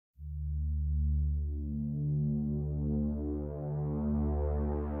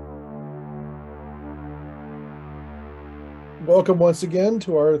Welcome once again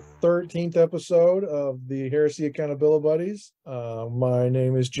to our 13th episode of the Heresy Accountability Buddies. My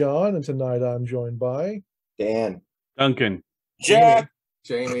name is John, and tonight I'm joined by Dan, Duncan, Jack,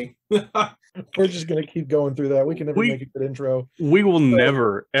 Jamie. We're just going to keep going through that. We can never make a good intro. We will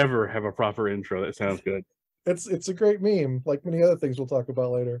never, ever have a proper intro. That sounds good. It's a great meme, like many other things we'll talk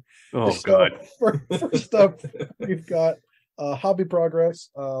about later. Oh, God. First up, we've got hobby progress.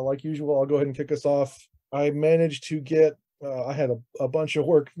 Like usual, I'll go ahead and kick us off. I managed to get I had a bunch of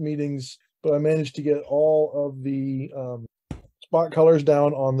work meetings, but I managed to get all of the spot colors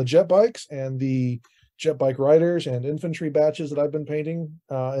down on the jet bikes and the jet bike riders and infantry batches that I've been painting.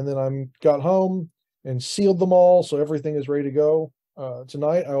 And then I got home and sealed them all, so everything is ready to go.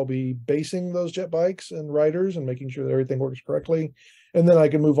 Tonight, I will be basing those jet bikes and riders and making sure that everything works correctly. And then I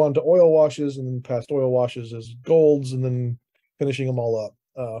can move on to oil washes, and then past oil washes as golds, and then finishing them all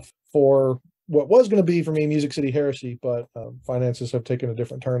up for what was going to be for me Music City Heresy, but finances have taken a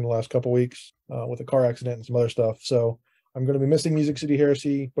different turn the last couple weeks with a car accident and some other stuff. So I'm going to be missing Music City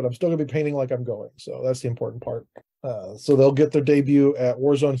Heresy, but I'm still going to be painting like I'm going. So that's the important part. So they'll get their debut at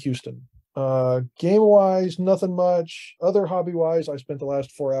Warzone Houston. Game-wise, nothing much. Other hobby-wise, I spent the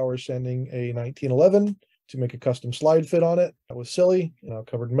last 4 hours sanding a 1911 to make a custom slide fit on it. That was silly,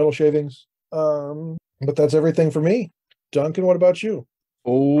 covered in metal shavings. But that's everything for me. Duncan, what about you?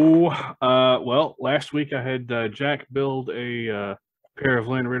 Well, last week I had Jack build a pair of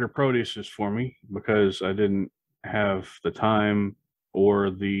Land Raider Proteuses for me because I didn't have the time or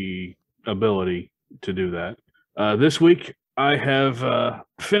the ability to do that. This week I have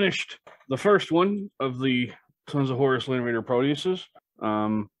finished the first one of the Sons of Horus Land Raider Proteuses.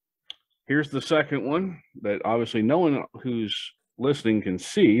 Here's the second one that obviously no one who's listening can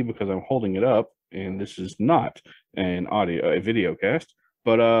see because I'm holding it up, and this is not a video cast.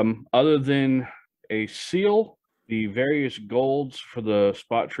 But other than a seal, the various golds for the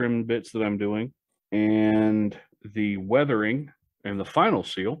spot trim bits that I'm doing, and the weathering, and the final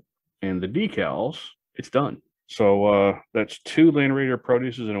seal, and the decals, it's done. So that's 2 Land Raider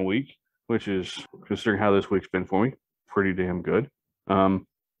Proteuses in a week, which is, considering how this week's been for me, pretty damn good.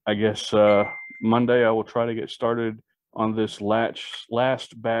 I guess Monday I will try to get started on this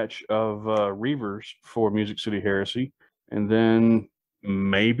last batch of Reavers for Music City Heresy, and then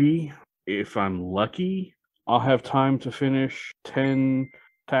maybe, if I'm lucky, I'll have time to finish 10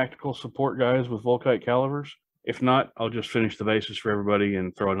 tactical support guys with Volkite calibers. If not, I'll just finish the bases for everybody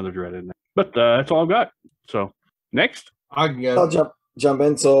and throw another dread in there. But that's all I've got. So, next. I'll jump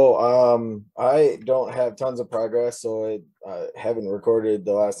in. So I don't have tons of progress, so I haven't recorded.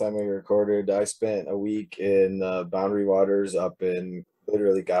 The last time we recorded, I spent a week in Boundary Waters up in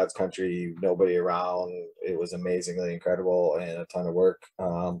literally God's country, nobody around. It was amazingly incredible and a ton of work,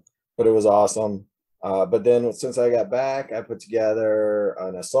 but it was awesome. But then since I got back, I put together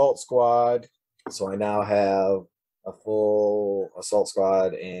an assault squad. So I now have a full assault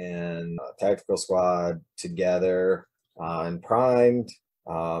squad and a tactical squad together and primed.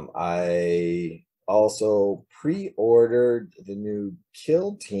 I also pre-ordered the new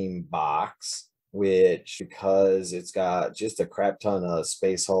Kill Team box, which, because it's got just a crap ton of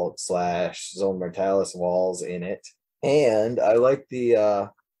Space Hulk / Zone Mortalis walls in it. And I like the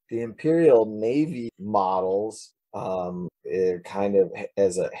Imperial Navy models. It kind of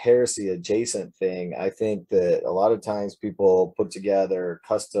as a heresy adjacent thing. I think that a lot of times people put together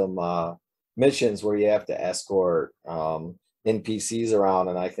custom missions where you have to escort NPCs around,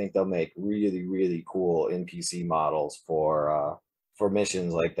 and I think they'll make really, really cool NPC models for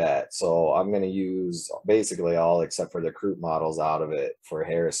missions like that. So I'm going to use basically all except for the Kroot models out of it for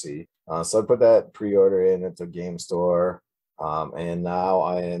Heresy. So I put that pre-order in at the game store. And now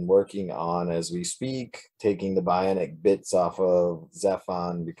I am working on, as we speak, taking the bionic bits off of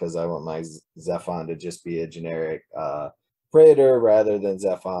Zephon, because I want my Zephon to just be a generic Praetor rather than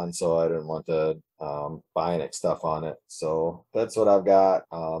Zephon, so I didn't want the bionic stuff on it. So that's what I've got.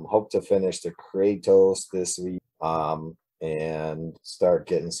 Hope to finish the Kratos this week and start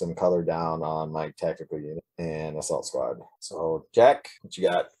getting some color down on my tactical unit and assault squad. So Jack, what you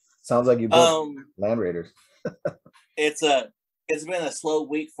got? Sounds like you built Land Raiders. It's been a slow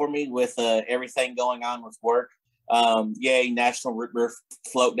week for me with everything going on with work. Yay, National Root Beer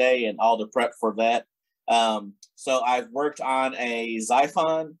Float Day and all the prep for that. So I've worked on a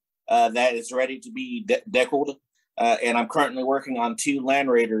Xiphon that is ready to be deckled, and I'm currently working on 2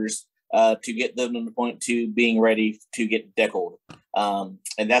 Land Raiders to get them to the point to being ready to get deckled. And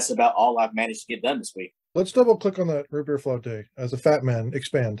that's about all I've managed to get done this week. Let's double click on that Root Beer Float Day as a fat man.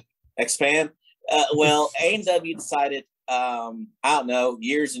 Expand. Well, A&W decided I don't know,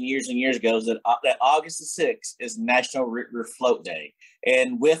 years and years and years ago, that August the 6th is National River Float Day.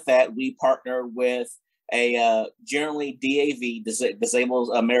 And with that, we partner with a generally DAV,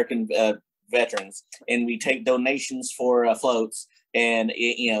 Disabled American Veterans, and we take donations for floats. And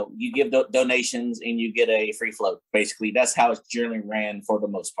you give donations and you get a free float. Basically, that's how it's generally ran for the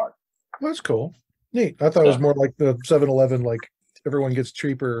most part. That's cool. Neat. I thought it was more like the 7-Eleven, like everyone gets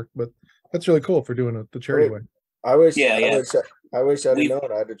cheaper, but that's really cool for doing it the charity way. I wish I wish I'd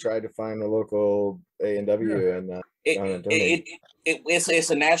known. I had to try to find a local A&W and it's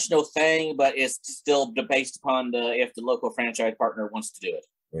a national thing, but it's still based upon if the local franchise partner wants to do it.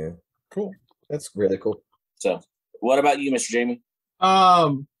 Yeah, cool. That's really cool. So, what about you, Mr. Jamie?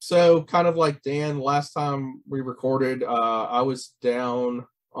 So kind of like Dan, last time we recorded, I was down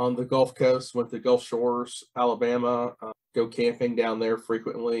on the Gulf Coast, went to Gulf Shores, Alabama, go camping down there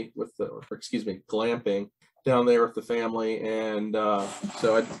frequently glamping down there with the family. And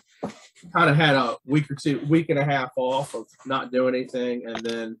so I kind of had a week and a half off of not doing anything. And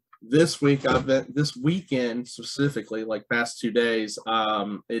then this weekend specifically, like past 2 days,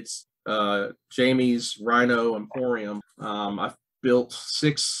 it's Jamie's Rhino Emporium. I've built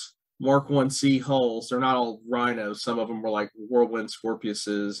 6 Mark 1C hulls. They're not all rhinos. Some of them were like Whirlwind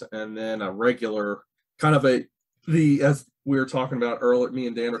Scorpiuses, and then a regular kind of as we were talking about earlier, me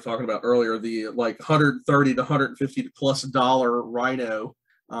and Dan were talking about earlier, the like $130 to $150+ rhino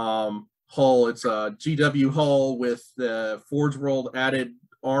hull. It's a GW hull with the Forge World added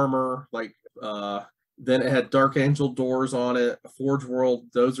armor, like then it had Dark Angel doors on it, a Forge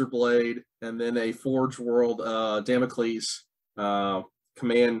World dozer blade, and then a Forge World Damocles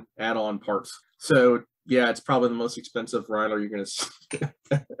command add-on parts. So yeah, it's probably the most expensive rhino you're going to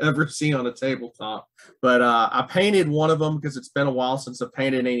ever see on a tabletop. But I painted one of them because it's been a while since I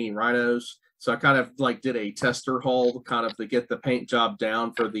painted any rhinos. So I kind of like did a tester hull kind of to get the paint job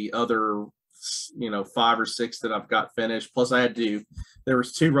down for the other 5 or 6 that I've got finished. Plus there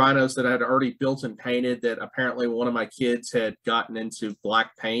was 2 rhinos that I had already built and painted that apparently one of my kids had gotten into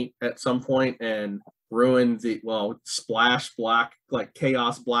black paint at some point and ruined splash black, like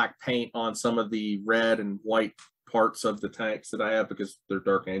chaos black paint on some of the red and white parts of the tanks that I have because they're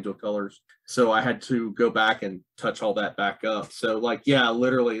Dark Angel colors. So I had to go back and touch all that back up. So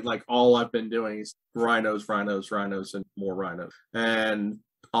literally like all I've been doing is rhinos, and more rhinos. And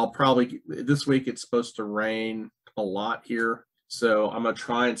I'll probably, this week it's supposed to rain a lot here. So I'm going to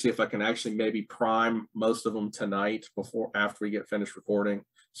try and see if I can actually maybe prime most of them tonight after we get finished recording,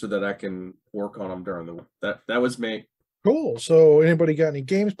 so that I can work on them during the week. That was me. Cool. So anybody got any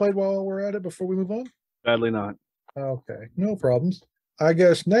games played while we're at it before we move on? Sadly not. Okay, no problems. I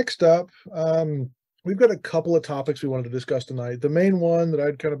guess next up, we've got a couple of topics we wanted to discuss tonight. The main one that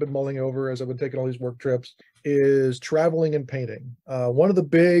I'd kind of been mulling over as I've been taking all these work trips is traveling and painting. One of the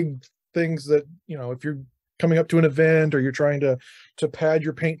big things that, if you're coming up to an event or you're trying to pad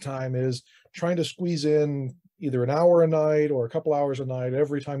your paint time, is trying to squeeze in either an hour a night or a couple hours a night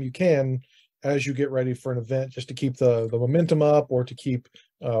every time you can as you get ready for an event, just to keep the momentum up or to keep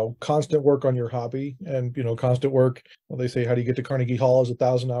constant work on your hobby. And constant work, well, they say, how do you get to Carnegie Hall, is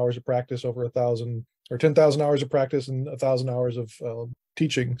 1,000 hours of practice over 1,000 or 10,000 hours of practice and 1,000 hours of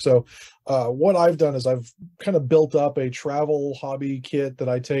teaching. So what I've done is I've kind of built up a travel hobby kit that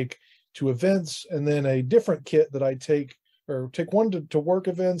I take to events, and then a different kit that I take one to work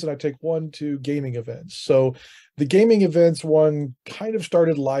events, and I take one to gaming events. So the gaming events one kind of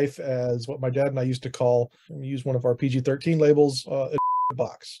started life as what my dad and I used to call, we use one of our PG-13 labels, a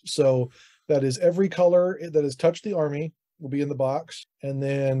box. So that is every color that has touched the Army will be in the box, and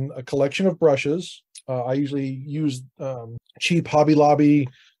then a collection of brushes. I usually use cheap Hobby Lobby.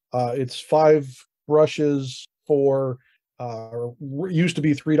 It's 5 brushes for used to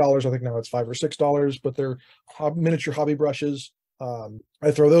be $3. I think now it's $5 or $6, but they're miniature hobby brushes.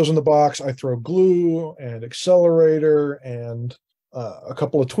 I throw those in the box. I throw glue and accelerator and a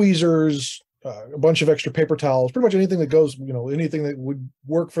couple of tweezers, a bunch of extra paper towels, pretty much anything that goes, anything that would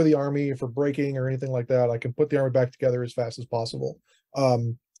work for the Army for breaking or anything like that. I can put the Army back together as fast as possible.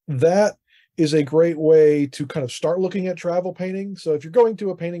 That is a great way to kind of start looking at travel painting. So if you're going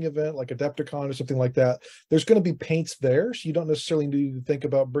to a painting event like Adepticon or something like that, there's going to be paints there. So you don't necessarily need to think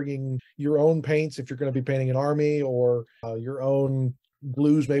about bringing your own paints if you're going to be painting an army, or your own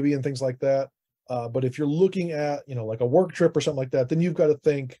glues maybe and things like that. But if you're looking at, like a work trip or something like that, then you've got to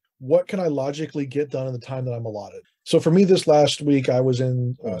think, what can I logically get done in the time that I'm allotted? So for me, this last week, I was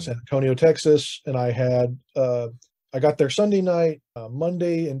in San Antonio, Texas, and I got there Sunday night.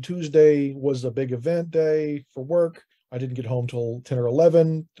 Monday and Tuesday was a big event day for work. I didn't get home till 10 or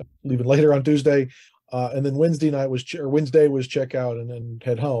 11, leaving later on Tuesday. and then Wednesday was check out and then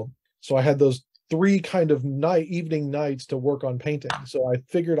head home. So I had those 3 kind of evening nights to work on painting. So I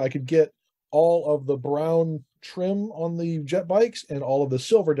figured I could get all of the brown trim on the jet bikes and all of the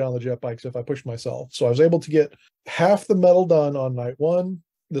silver down the jet bikes if I pushed myself. So I was able to get half the metal done on night 1,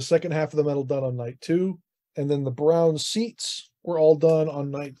 the second half of the metal done on night 2, and then the brown seats were all done on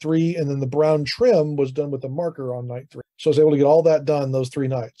night 3, and then the brown trim was done with the marker on night 3. So I was able to get all that done those 3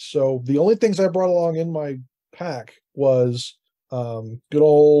 nights. So the only things I brought along in my pack was good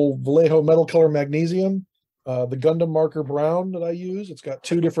old Vallejo metal color magnesium, the Gundam marker brown that I use. It's got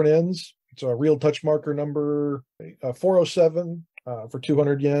 2 different ends. It's a real touch marker number 407 for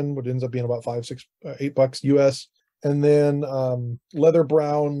 200 yen, which ends up being about $8 US. And then leather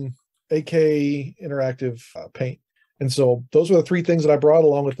brown AK interactive paint. And so those were the 3 things that I brought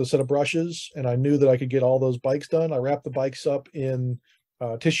along with the set of brushes. And I knew that I could get all those bikes done. I wrapped the bikes up in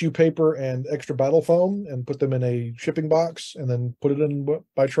tissue paper and extra battle foam and put them in a shipping box and then put it in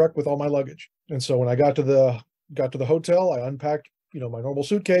by truck with all my luggage. And so when I got to the hotel, I unpacked, my normal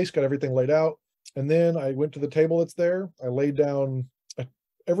suitcase, got everything laid out. And then I went to the table that's there. I laid down,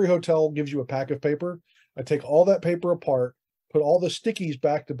 every hotel gives you a pack of paper. I take all that paper apart, put all the stickies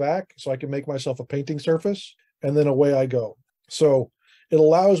back to back so I can make myself a painting surface, and then away I go. So it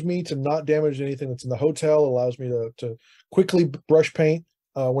allows me to not damage anything that's in the hotel. It allows me to quickly brush paint.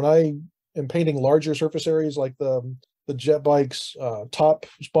 When I am painting larger surface areas like the jet bikes, top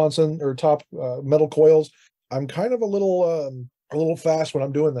sponson or top metal coils, I'm kind of a little fast when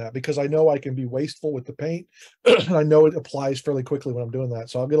I'm doing that because I know I can be wasteful with the paint. And I know it applies fairly quickly when I'm doing that.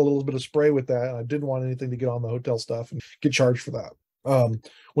 So I'll get a little bit of spray with that. And I didn't want anything to get on the hotel stuff and get charged for that.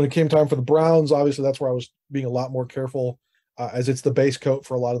 When it came time for the browns, obviously that's where I was being a lot more careful as it's the base coat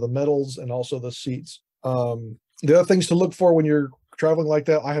for a lot of the metals and also the seats. The other things to look for when you're traveling like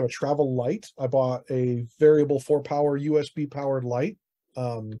that, I have a travel light. I bought a variable 4-power USB powered light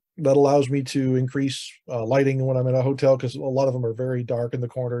that allows me to increase lighting when I'm in a hotel because a lot of them are very dark in the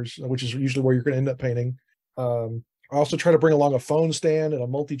corners, which is usually where you're going to end up painting. I also try to bring along a phone stand and a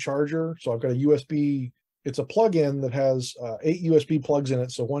multi-charger. So I've got a USB, it's a plug-in that has 8 USB plugs in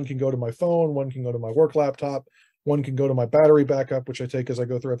it. So one can go to my phone, one can go to my work laptop, one can go to my battery backup, which I take as I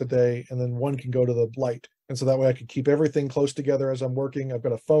go throughout the day, and then one can go to the light. And so that way I can keep everything close together as I'm working. I've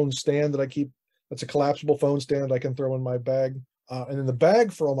got a phone stand that I keep, that's a collapsible phone stand I can throw in my bag. And in the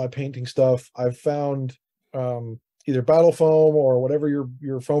bag for all my painting stuff, I've found either battle foam or whatever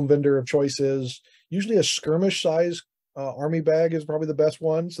your foam vendor of choice is. Usually a skirmish size army bag is probably the best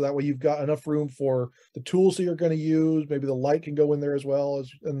one. So that way you've got enough room for the tools that you're going to use. Maybe the light can go in there as well as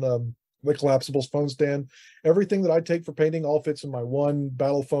in the collapsible phone stand. Everything that I take for painting all fits in my one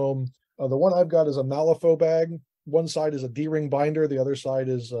battle foam. The one I've got is a Malifaux bag. One side is a D-ring binder. The other side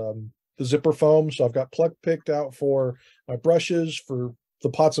is the zipper foam. So I've got pluck picked out for my brushes, for the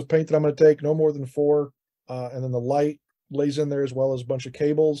pots of paint that I'm going to take, no more than 4. And then the light lays in there as well as a bunch of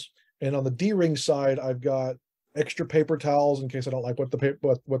cables. And on the D-ring side, I've got extra paper towels in case I don't like what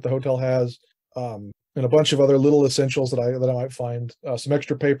the hotel has. And a bunch of other little essentials that I might find, some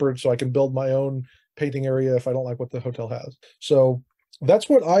extra paper so I can build my own painting area if I don't like what the hotel has. So that's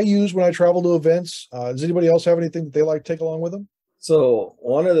what I use when I travel to events. Does anybody else have anything that they like to take along with them? So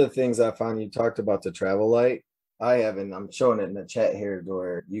one of the things I found, you talked about the travel light. I haven't, I'm showing it in the chat here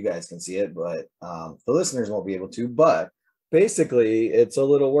where you guys can see it, but the listeners won't be able to. But basically, it's a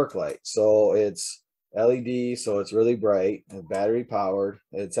little work light. So it's LED, so it's really bright and battery powered.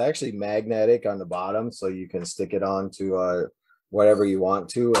 It's actually magnetic on the bottom, so you can stick it on to whatever you want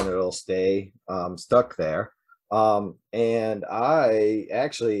to, and it'll stay stuck there. And I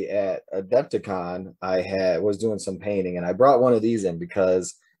actually at Adepticon, was doing some painting, and I brought one of these in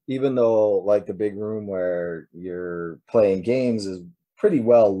because even though like the big room where you're playing games is pretty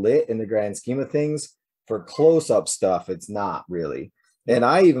well lit in the grand scheme of things, for close-up stuff, it's not really. And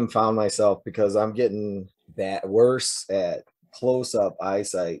I even found myself, because I'm getting worse at close-up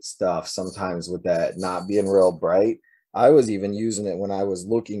eyesight stuff sometimes with that not being real bright. I was even using it when I was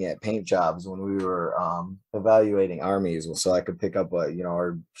looking at paint jobs when we were evaluating armies, so I could pick up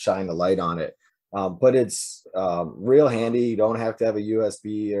or shine the light on it. But it's real handy. You don't have to have a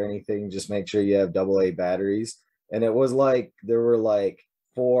USB or anything. Just make sure you have AA batteries. And it was like there were like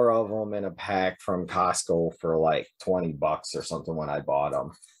 4 of them in a pack from Costco for like $20 or something when I bought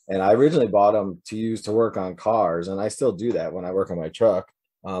them. And I originally bought them to use to work on cars, and I still do that when I work on my truck.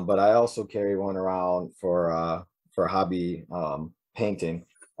 But I also carry one around for hobby painting.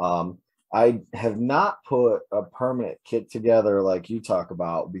 I have not put a permanent kit together like you talk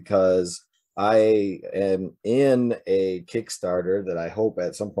about, because I am in a Kickstarter that I hope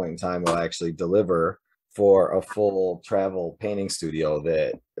at some point in time will actually deliver for a full travel painting studio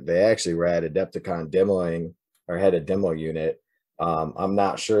that they actually were at Adepticon demoing or had a demo unit. I'm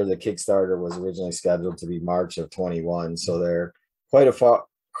not sure the Kickstarter was originally scheduled to be March of 21, so they're quite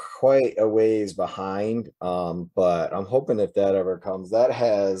a ways behind. But I'm hoping if that ever comes, that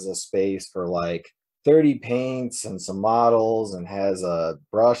has a space for like 30 paints and some models, and has a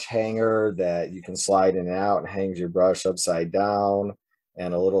brush hanger that you can slide in and out and hangs your brush upside down,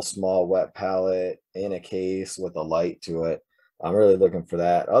 and a little small wet palette in a case with a light to it. I'm really looking for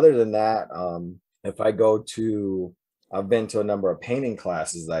that. Other than that, if I go to, I've been to a number of painting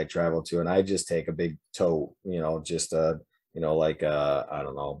classes that I travel to, and I just take a big tote, just like I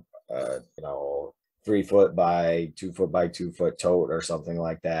don't know, 3 foot by 2 foot by 2 foot tote or something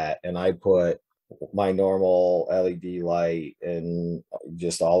like that. And I put my normal LED light and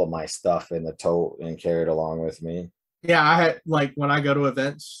just all of my stuff in the tote and carry it along with me. Yeah, I had like when I go to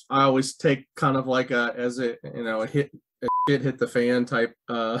events, I always take kind of like a hit the fan type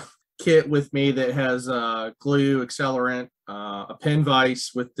kit with me that has glue, accelerant, a pen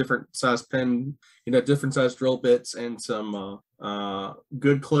vise with different size pen, different size drill bits, and some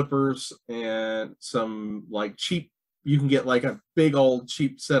good clippers, and some like cheap. You can get like a big old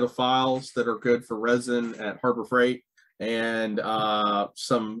cheap set of files that are good for resin at Harbor Freight, and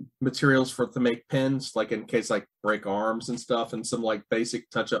some materials to make pens, like in case like break arms and stuff, and some like basic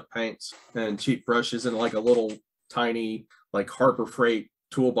touch-up paints and cheap brushes, and like a little tiny like Harbor Freight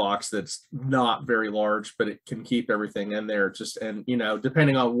toolbox that's not very large, but it can keep everything in there. And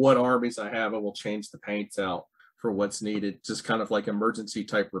depending on what armies I have, I will change the paints out for what's needed, just kind of like emergency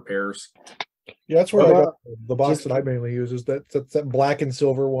type repairs. Yeah, that's where I got the box that I mainly use is that black and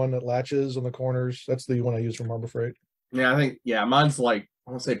silver one that latches on the corners. That's the one I use from Harbor Freight. Yeah, I think mine's like,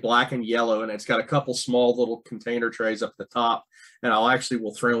 I want to say black and yellow, and it's got a couple small little container trays up the top, and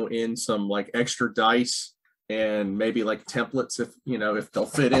will throw in some like extra dice and maybe like templates if they'll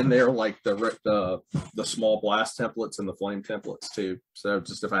fit in there, like the small blast templates and the flame templates too. So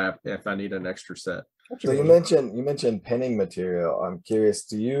just if I need an extra set. So you mentioned pinning material. I'm curious,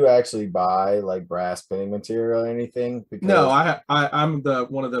 do you actually buy like brass pinning material or anything? No, I'm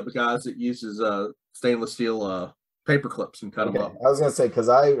one of the guys that uses stainless steel paper clips and cut them up. I was gonna say, because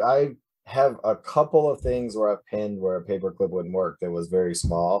I have a couple of things where I've pinned where a paper clip wouldn't work that was very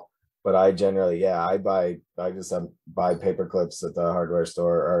small, but I generally I buy paper clips at the hardware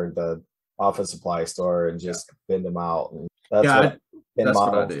store or the office supply store and just bend them out. And that's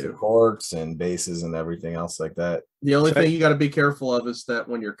what I do. Corks and bases and everything else like that. The only thing you got to be careful of is that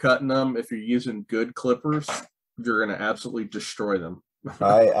when you're cutting them, if you're using good clippers, you're going to absolutely destroy them.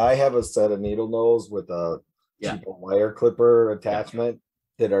 I have a set of needle nose with a cheap wire clipper attachment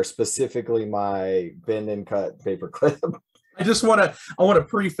that are specifically my bend and cut paper clip. I want to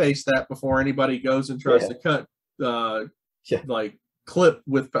preface that before anybody goes and tries to cut like clip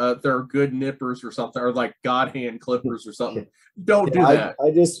with their good nippers or something, or like God hand clippers or something. Don't do that. I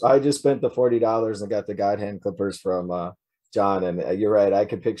just spent the $40 and got the God hand clippers from John, and you're right. I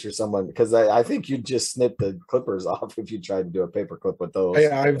could picture someone, because I think you'd just snip the clippers off if you tried to do a paper clip with those.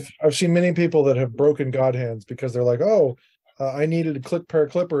 I've seen many people that have broken God hands because they're like, I needed a pair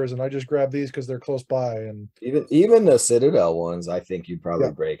of clippers, and I just grabbed these because they're close by. And even the Citadel ones, I think you'd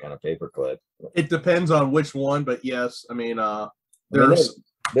probably break on a paper clip. It depends on which one, but yes, I mean,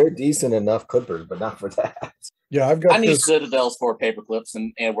 they're decent enough clippers, but not for that. Yeah, I need Citadels for paper clips,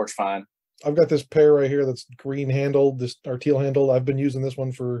 and it works fine. I've got this pair right here that's green handled, or teal handled. I've been using this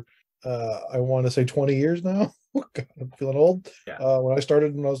one for I want to say 20 years now. God, I'm feeling old. Yeah. When I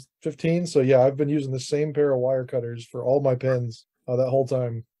started when I was 15, so yeah, I've been using the same pair of wire cutters for all my pens that whole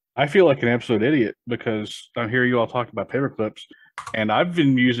time. I feel like an absolute idiot because I hear you all talk about paper clips, and I've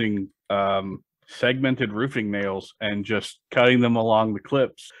been using segmented roofing nails and just cutting them along the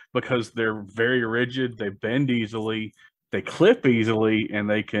clips because they're very rigid, they bend easily, they clip easily, and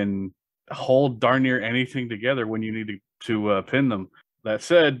they can hold darn near anything together when you need to pin them. That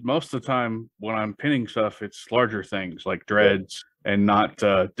said, most of the time when I'm pinning stuff, it's larger things like dreads and not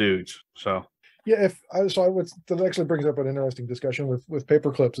dudes. So yeah, that actually brings up an interesting discussion with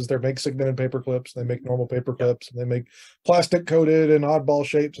paper clips. Is they make segmented paper clips, they make normal paper clips, and they make plastic coated and oddball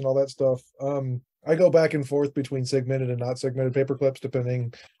shapes and all that stuff. I go back and forth between segmented and not segmented paper clips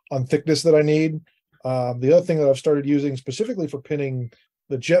depending on thickness that I need. The other thing that I've started using specifically for pinning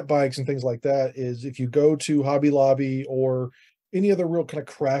the jet bikes and things like that is if you go to Hobby Lobby or any other real kind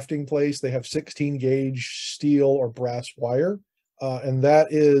of crafting place, they have 16 gauge steel or brass wire. And that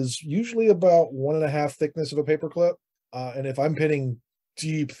is usually about 1.5 thickness of a paper clip. And if I'm pinning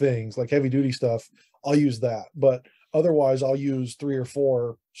deep things like heavy duty stuff, I'll use that. But otherwise, I'll use 3 or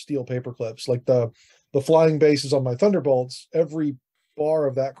 4 steel paper clips. Like the flying bases on my Thunderbolts, every bar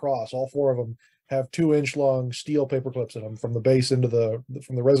of that cross, all 4 of them have 2-inch long steel paper clips in them from the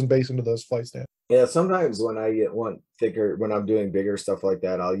resin base into the flight stand. Yeah, sometimes when I get one thicker, when I'm doing bigger stuff like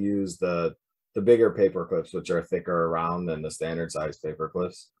that, I'll use the bigger paper clips, which are thicker around than the standard size paper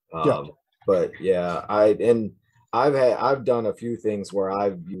clips. Yeah. But yeah, I've done a few things where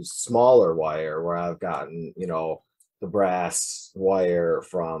I've used smaller wire, where I've gotten, you know, the brass wire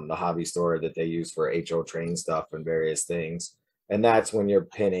from the hobby store that they use for HO train stuff and various things. And that's when you're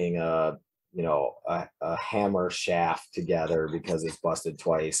pinning a hammer shaft together because it's busted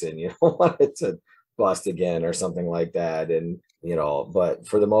twice and you don't want it to bust again or something like that. And, you know, but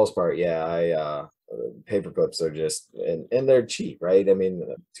for the most part, yeah, paper clips are just, and they're cheap, right? I mean,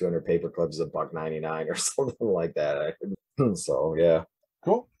 200 paper clips is $1.99 or something like that. So yeah.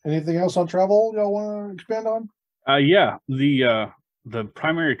 Cool. Anything else on travel y'all want to expand on? Yeah, the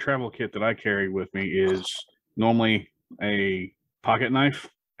primary travel kit that I carry with me is normally a pocket knife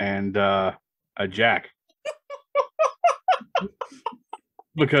and a jack.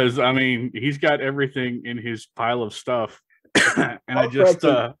 Because I mean, he's got everything in his pile of stuff, and I just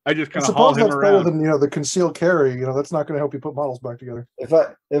kind of haul him around. Than, you know, the concealed carry. You know, that's not going to help you put models back together. If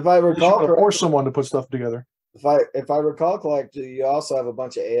I recall, force someone to put stuff together. If I recall correctly, you also have a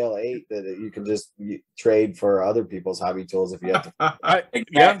bunch of AL8 that you can just trade for other people's hobby tools if you have to.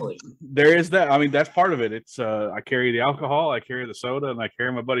 Exactly. Yeah, there is that. I mean, that's part of it. It's I carry the alcohol, I carry the soda, and I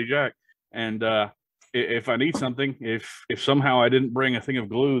carry my buddy Jack. And if I need something, if somehow I didn't bring a thing of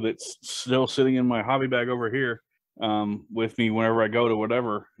glue that's still sitting in my hobby bag over here with me whenever I go to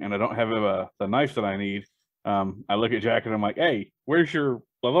whatever, and I don't have the knife that I need, I look at Jack and I'm like, "Hey, where's your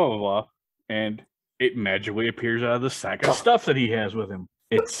blah blah blah blah?" And it magically appears out of the sack of stuff that he has with him.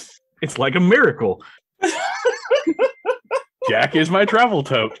 It's like a miracle. Jack is my travel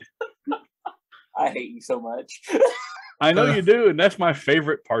tote. I hate you so much. I know you do, and that's my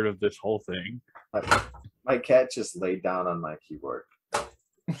favorite part of this whole thing. My cat just laid down on my keyboard.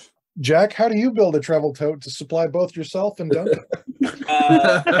 Jack, how do you build a travel tote to supply both yourself and Duncan?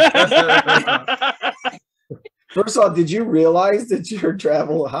 First of all, did you realize that your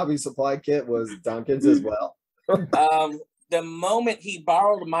travel hobby supply kit was Duncan's as well? The moment he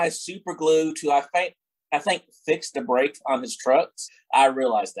borrowed my super glue to, I think fix the brake on his trucks, I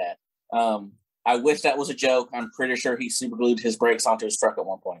realized that. I wish that was a joke. I'm pretty sure he super glued his brakes onto his truck at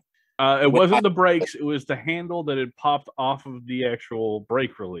one point. It wasn't the brakes; it was the handle that had popped off of the actual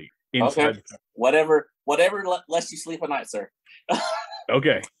brake relief inside. Okay. Whatever lets you sleep at night, sir.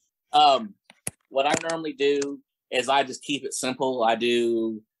 Okay. What I normally do is I just keep it simple. I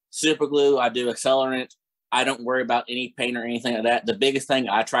do super glue. I do accelerant. I don't worry about any paint or anything like that. The biggest thing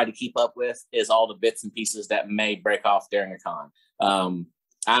I try to keep up with is all the bits and pieces that may break off during a con.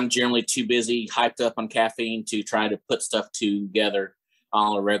 I'm generally too busy, hyped up on caffeine to try to put stuff together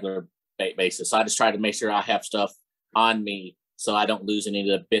on a regular basis. So I just try to make sure I have stuff on me so I don't lose any of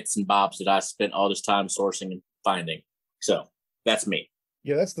the bits and bobs that I spent all this time sourcing and finding. So that's me.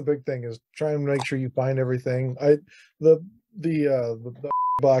 Yeah, that's the big thing, is trying to make sure you find everything. The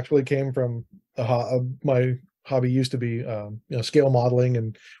box really came from my hobby used to be scale modeling,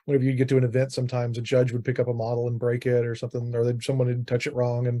 and whenever you get to an event, sometimes a judge would pick up a model and break it or something, or someone didn't touch it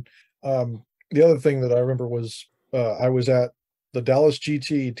wrong. And the other thing that I remember was I was at the Dallas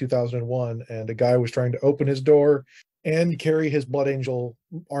GT 2001, and a guy was trying to open his door and carry his Blood Angel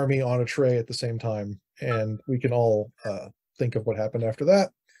army on a tray at the same time, and we can all think of what happened after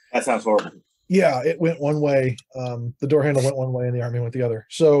that. That sounds horrible. Yeah, it went one way. The door handle went one way and the army went the other.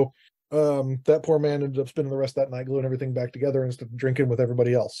 So that poor man ended up spending the rest of that night gluing everything back together instead of drinking with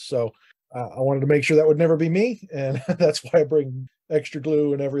everybody else. So I wanted to make sure that would never be me, and that's why I bring extra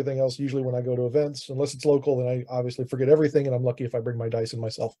glue and everything else usually when I go to events. Unless it's local, then I obviously forget everything, and I'm lucky if I bring my dice and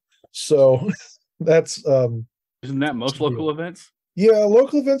myself. So that's isn't that most local events? Yeah,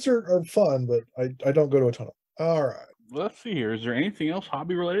 local events are fun, but I don't go to a ton of them. All right. Let's see here. Is there anything else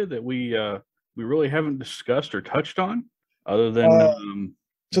hobby related that we really haven't discussed or touched on, other than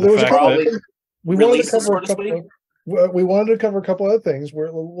so there was a couple that we wanted to cover a couple. We wanted to cover a couple other things.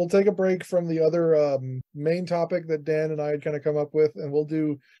 We'll take a break from the other main topic that Dan and I had kind of come up with, and we'll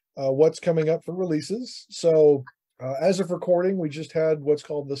do what's coming up for releases. So as of recording, we just had what's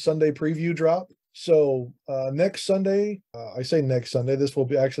called the Sunday preview drop. So next Sunday, I say next Sunday, this will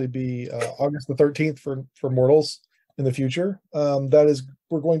actually be August the 13th for Mortals in the future. That is,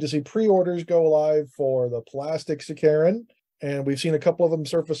 we're going to see pre-orders go live for the Plastic Sicaran And we've seen a couple of them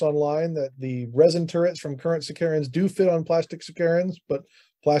surface online that the resin turrets from current Sicarans do fit on plastic Sicarans, but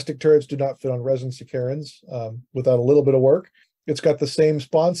plastic turrets do not fit on resin Sicarans without a little bit of work. It's got the same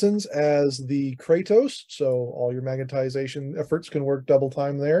sponsons as the Kratos, so all your magnetization efforts can work double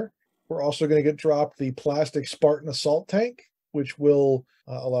time there. We're also going to get dropped the plastic Spartan assault tank, which will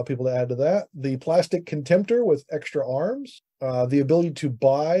allow people to add to that. The plastic Contemptor with extra arms. The ability to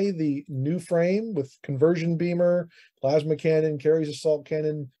buy the new frame with conversion beamer, plasma cannon, carries assault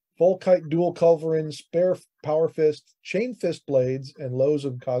cannon, full kite dual culverin, spare power fist, chain fist blades, and loads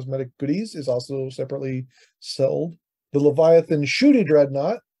of cosmetic goodies is also separately sold. The Leviathan Shooty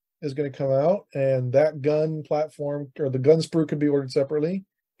Dreadnought is going to come out, and that gun platform, or the gun sprue, could be ordered separately.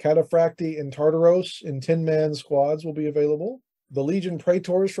 Cataphracti and Tartaros in 10-man squads will be available. The Legion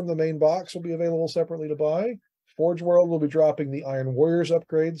Praetors from the main box will be available separately to buy. Forge World will be dropping the Iron Warriors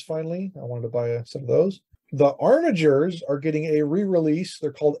upgrades finally. I wanted to buy a set of those. The Armigers are getting a re-release.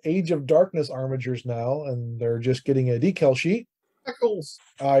 They're called Age of Darkness Armigers now, and they're just getting a decal sheet. Decals.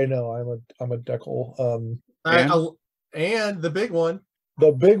 I know, I'm a decal. And the big one.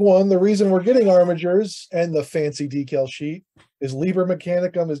 The big one, the reason we're getting Armigers and the fancy decal sheet is Liber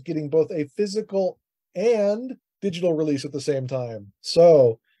Mechanicum is getting both a physical and digital release at the same time.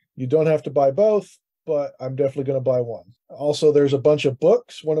 So you don't have to buy both, but I'm definitely going to buy one. Also, there's a bunch of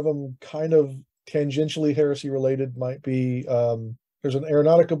books. One of them kind of tangentially heresy related might be, there's an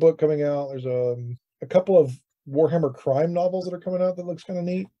Aeronautica book coming out. There's a couple of Warhammer crime novels that are coming out that looks kind of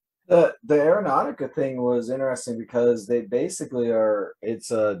neat. The Aeronautica thing was interesting because they basically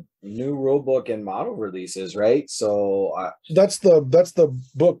it's a new rule book and model releases, right? So that's the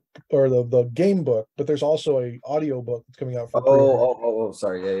book, or the game book, but there's also a audio book that's coming out for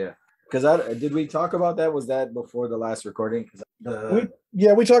sorry, yeah. Because did we talk about that? Was that before the last recording?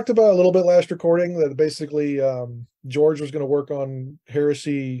 We talked about a little bit last recording that basically George was going to work on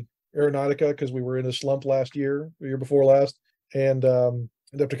Heresy Aeronautica because we were in a slump the year before last, and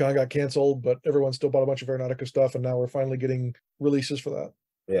Adepticon got canceled, but everyone still bought a bunch of Aeronautica stuff, and now we're finally getting releases for that.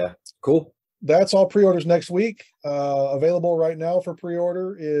 Yeah, cool. That's all pre-orders next week. Available right now for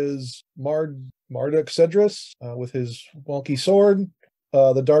pre-order is Marduk Cedrus with his wonky sword,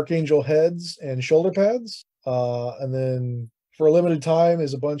 the Dark Angel heads and shoulder pads, and then for a limited time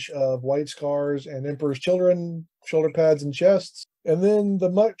is a bunch of White Scars and Emperor's Children shoulder pads and chests. And then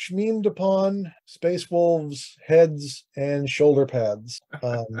the much memed upon Space Wolves heads and shoulder pads.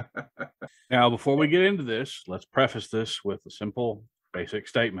 Now, before we get into this, let's preface this with a simple, basic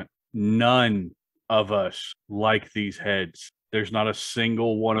statement. None of us like these heads. There's not a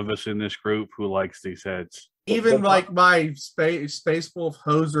single one of us in this group who likes these heads. Even like my Space Wolf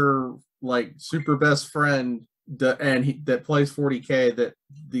Hoser, like super best friend, that plays 40K, that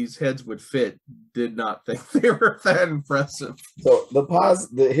these heads would fit, did not think they were that impressive. So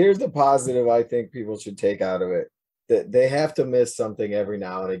here's the positive I think people should take out of it. That they have to miss something every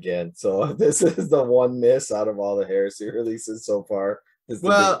now and again. So this is the one miss out of all the Heresy releases so far.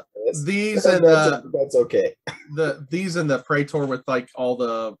 Well, these and that's okay. These and the Praetor with like all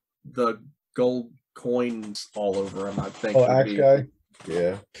the gold coins all over them, I think. Oh, Axe Guy.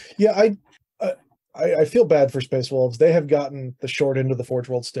 Yeah. I feel bad for Space Wolves. They have gotten the short end of the Forge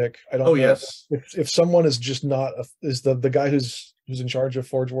World stick. I don't know yes. if someone is just not is the guy who's in charge of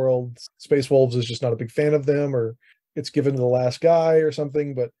Forge World, Space Wolves is just not a big fan of them, or it's given to the last guy or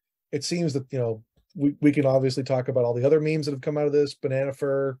something. But it seems that, we can obviously talk about all the other memes that have come out of this. Banana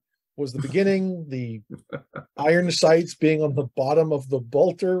Fur was the beginning. The iron sights being on the bottom of the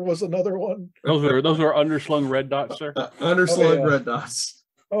bolter was another one. Those are underslung red dots, sir. Underslung red dots.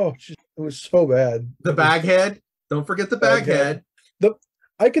 Oh, it was so bad. The bag head. Don't forget the bag head.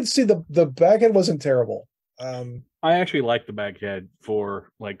 I could see the bag head wasn't terrible. I actually like the bag head for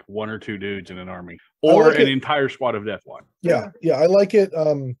like one or two dudes in an army, or an entire squad of Deathwatch. Yeah, I like it.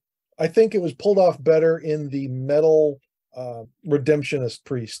 I think it was pulled off better in the metal Redemptionist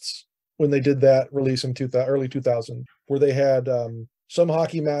priests when they did that release in early 2000, where they had some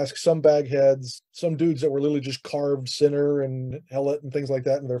hockey masks, some bag heads, some dudes that were literally just carved center and helmet and things like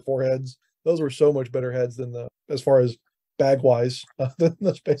that in their foreheads. Those were so much better heads than as far as bag wise than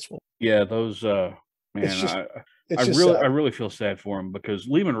the Space Wolf. Yeah, those man, I really feel sad for him, because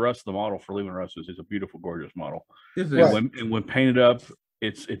Lehman Russ, the model for Lehman Russ is a beautiful, gorgeous model. And when painted up,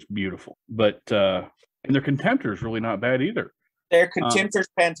 it's beautiful. But and their Contemptor is really not bad either. Their Contemptor's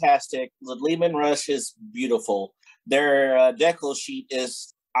fantastic. The Lehman Rush is beautiful. Their decal sheet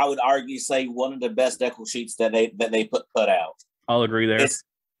is, I would argue, say one of the best decal sheets that they put out. I'll agree there. It's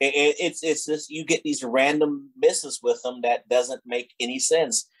just, you get these random misses with them that doesn't make any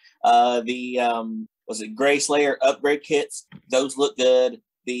sense. The was it Gray Slayer upgrade kits? Those look good.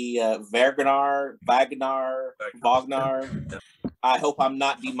 The Wagner, I hope I'm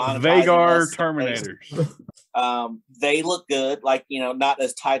not demonetizing Vagar us. Terminators. They look good, like, you know, not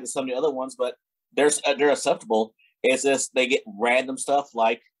as tight as some of the other ones, but they're acceptable. It's just they get random stuff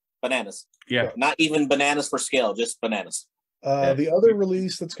like bananas. Yeah. Not even bananas for scale, just bananas. The other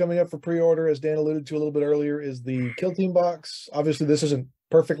release that's coming up for pre-order, as Dan alluded to a little bit earlier, is the Kill Team box. Obviously, this isn't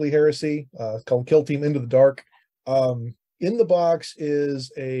perfectly heresy. It's called Kill Team Into the Dark. In the box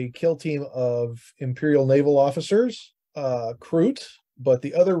is a kill team of Imperial naval officers, Kroot. But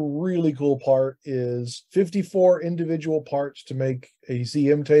the other really cool part is 54 individual parts to make a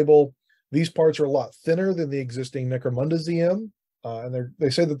ZM table. These parts are a lot thinner than the existing Necromunda ZM, and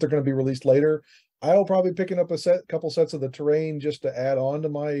they say that they're going to be released later. I'll probably be picking up couple sets of the terrain just to add on to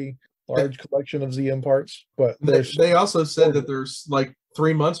my large collection of ZM parts. But they also said that there's like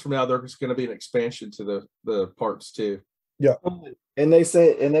 3 months from now there's going to be an expansion to the parts too. Yeah, and they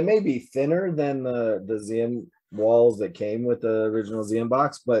say, and they may be thinner than the ZM walls that came with the original ZM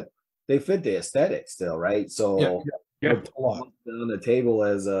box, but they fit the aesthetic still, right? So yeah. a lot on the table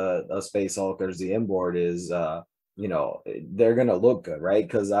as a Space Hulk or ZM board is you know, they're gonna look good, right?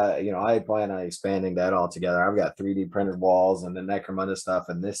 Because I plan on expanding that all together. I've got 3D printed walls and the Necromunda stuff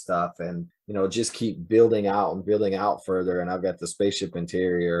and this stuff, and you know, just keep building out further. And I've got the spaceship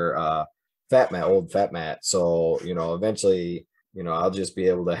interior old fat mat. So you know, eventually, you know, I'll just be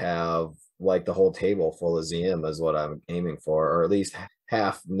able to have like the whole table full of ZM is what I'm aiming for, or at least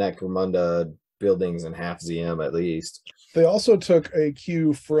half Necromunda buildings and half ZM at least. They also took a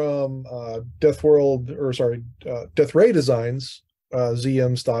cue from Death Ray Designs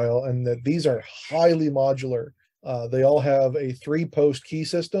ZM style, and that these are highly modular. They all have a 3-post key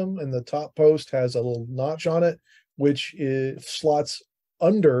system, and the top post has a little notch on it, which slots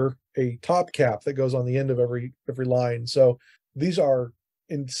under a top cap that goes on the end of every line. So these are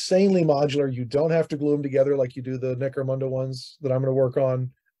insanely modular. You don't have to glue them together like you do the Necromunda ones that I'm going to work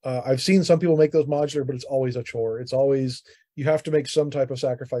on. I've seen some people make those modular, but it's always a chore. It's always, you have to make some type of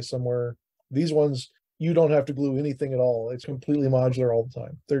sacrifice somewhere. These ones, you don't have to glue anything at all. It's completely modular all the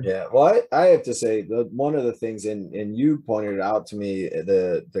time. Well, I have to say that one of the things, and you pointed it out to me,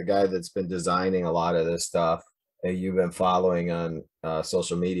 the guy that's been designing a lot of this stuff that you've been following on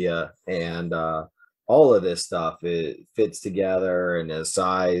social media, and all of this stuff, it fits together and is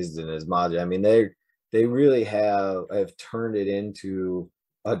sized and is modular. I mean, they really have turned it into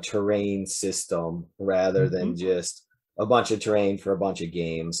a terrain system rather than just a bunch of terrain for a bunch of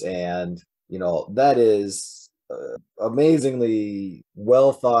games. And you know, that is amazingly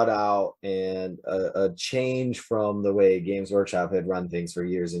well thought out, and a change from the way Games Workshop had run things for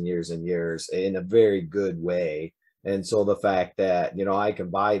years and years and years in a very good way. And so the fact that, you know, I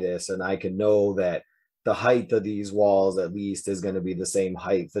can buy this and I can know that the height of these walls at least is going to be the same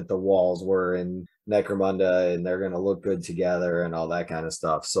height that the walls were in Necromunda, and they're going to look good together and all that kind of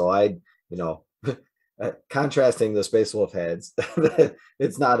stuff. So contrasting the Space Wolf heads,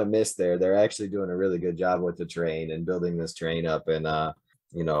 it's not a miss there. They're actually doing a really good job with the terrain and building this terrain up, and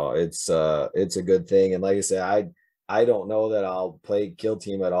you know, it's a good thing. And like I said, I don't know that I'll play Kill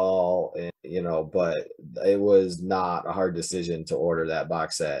Team at all, and you know, but it was not a hard decision to order that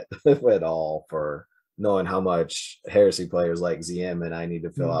box set at all, for knowing how much heresy players like ZM, and I need to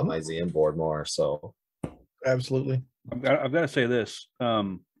fill out my ZM board more. So Absolutely. I've got to say this,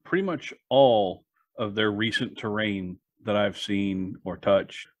 pretty much all of their recent terrain that I've seen or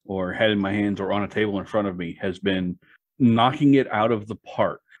touched or had in my hands or on a table in front of me has been knocking it out of the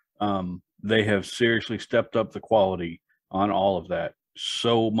park. They have seriously stepped up the quality on all of that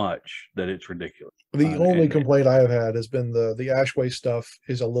so much that it's ridiculous. The only complaint I have had has been the Ashway stuff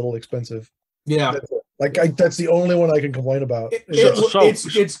is a little expensive. Yeah. That's the only one I can complain about.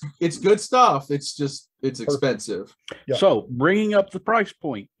 It's good stuff. It's expensive. Yeah. So bringing up the price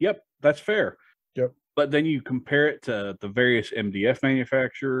point. Yep, that's fair. Yep. But then you compare it to the various MDF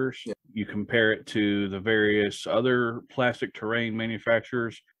manufacturers. Yep. You compare it to the various other plastic terrain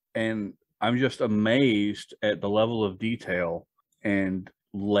manufacturers, and I'm just amazed at the level of detail and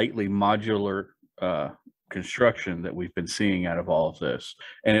lately modular construction that we've been seeing out of all of this.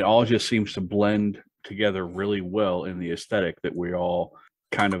 And it all just seems to blend together really well in the aesthetic that we all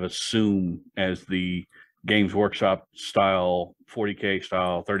kind of assume as the Games Workshop style, 40K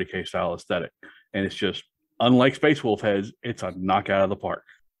style, 30K style aesthetic. And it's just, unlike Space Wolf heads, it's a knockout of the park.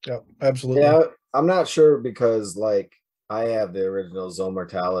 Yeah, absolutely. Yeah, I'm not sure, because like I have the original Zone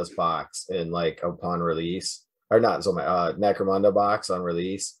Mortalis box in like upon release, or not Zone Necromunda box on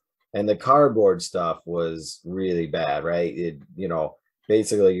release, and the cardboard stuff was really bad, right? It, you know,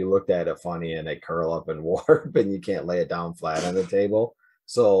 basically you looked at it funny and they curl up and warp and you can't lay it down flat on the table.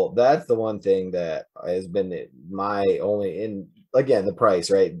 So that's the one thing that has been my only, in again, the price,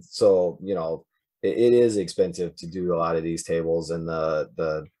 right? So, it is expensive to do a lot of these tables, and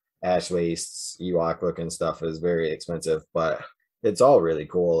the ash wastes Ewok looking stuff is very expensive, but it's all really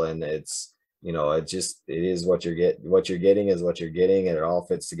cool. And it's, it is what you're getting is what you're getting, and it all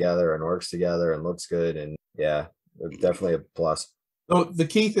fits together and works together and looks good. And yeah, it's definitely a plus. So the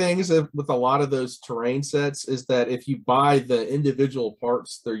key things with a lot of those terrain sets is that if you buy the individual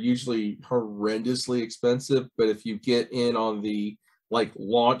parts, they're usually horrendously expensive. But if you get in on the like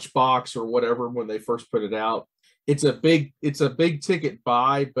launch box or whatever when they first put it out, it's a big ticket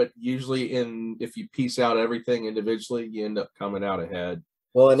buy. But usually, if you piece out everything individually, you end up coming out ahead.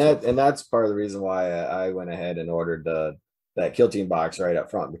 Well, and that's part of the reason why I went ahead and ordered that Kill Team box right up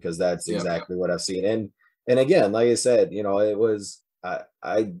front, because that's exactly what I've seen. And again, like I said, it was.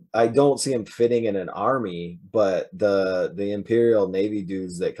 I don't see him fitting in an army, but the Imperial Navy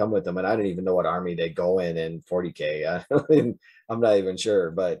dudes that come with them, and I don't even know what army they go in 40K. I'm not even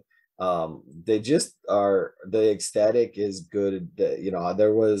sure, but they just are. The aesthetic is good.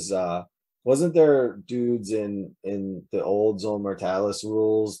 There was wasn't there dudes in the old Zone Mortalis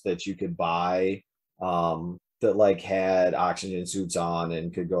rules that you could buy that like had oxygen suits on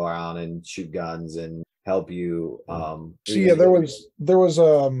and could go around and shoot guns and help you there was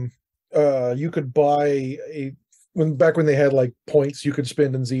you could buy back when they had like points you could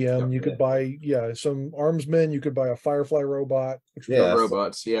spend in ZM, you could buy some armsmen, you could buy a Firefly robot, which was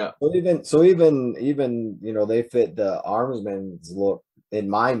robots. So even they fit the armsmen's look in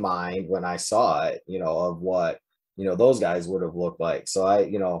my mind when I saw it, of what those guys would have looked like.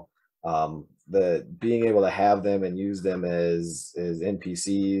 So the being able to have them and use them as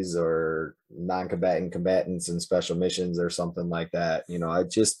NPCs or non-combatant combatants in special missions or something like that, I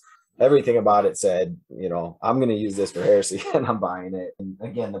just, everything about it said, I'm going to use this for Heresy and I'm buying it. And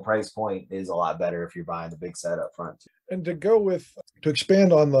again, the price point is a lot better if you're buying the big set up front. And to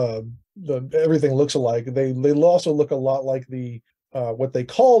expand on the everything looks alike, they also look a lot like the what they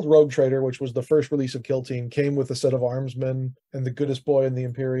called Rogue Trader, which was the first release of Kill Team, came with a set of armsmen and the goodest boy in the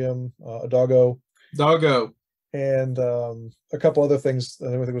Imperium, a doggo, and a couple other things. I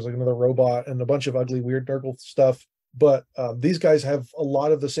think it was like another robot and a bunch of ugly, weird Nurgle stuff. But these guys have a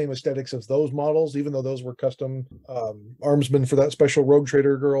lot of the same aesthetics as those models, even though those were custom armsmen for that special Rogue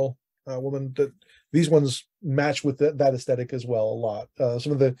Trader girl, woman. That these ones match with that aesthetic as well a lot.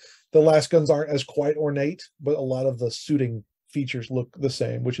 Some of the last guns aren't as quite ornate, but a lot of the suiting features look the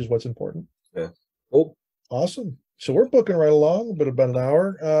same, which is what's important. Yeah. Cool. Awesome. So we're booking right along, but about an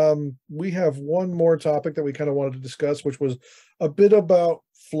hour. We have one more topic that we kind of wanted to discuss, which was a bit about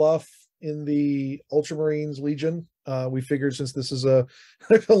fluff in the Ultramarines Legion. We figured since this is a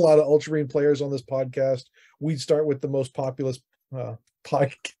lot of Ultramarine players on this podcast, we'd start with the most populous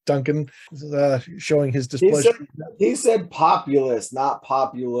Duncan showing his displeasure. He said populous, not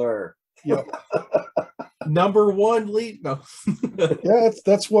popular. Yep. Number one lead. No. Yeah,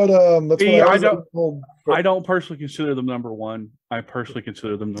 that's what I don't personally consider them number one. I personally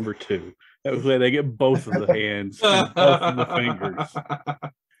consider them number two. That way they get both of the hands and both of the fingers.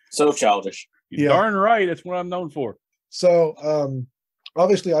 So childish. You're darn right. That's what I'm known for. So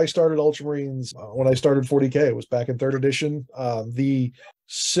obviously I started Ultramarines when I started 40K. It was back in 3rd edition. The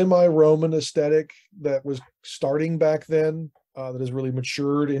semi-Roman aesthetic that was starting back then that has really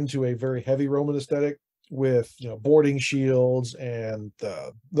matured into a very heavy Roman aesthetic with boarding shields and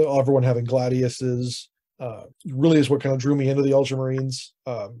everyone having gladiuses. Really is what kind of drew me into the Ultramarines.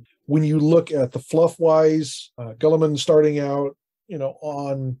 When you look at the fluff wise, Guilliman starting out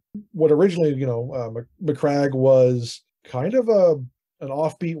on what originally Macragge was kind of an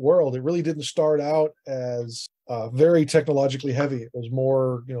offbeat world. It really didn't start out as very technologically heavy. It was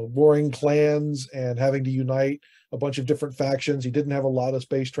more warring clans and having to unite a bunch of different factions. He didn't have a lot of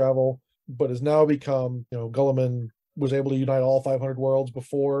space travel, but has now become, Guilliman was able to unite all 500 worlds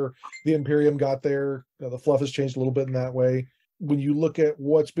before the Imperium got there. The fluff has changed a little bit in that way. When you look at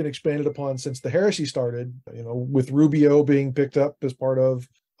what's been expanded upon since the Heresy started, with Rubio being picked up as part of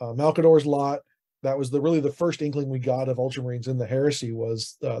Malcador's lot, that was really the first inkling we got of Ultramarines in the Heresy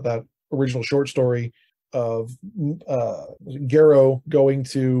was that original short story of Garrow going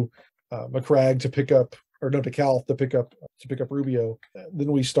to Macragge to pick up, or no, to Calth to pick up Rubio.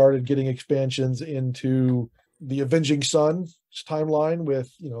 Then we started getting expansions into the Avenging Sun's timeline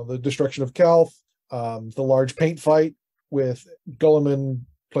with the destruction of Calth, the large paint fight with Guilliman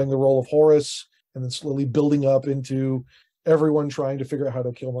playing the role of Horus, and then slowly building up into everyone trying to figure out how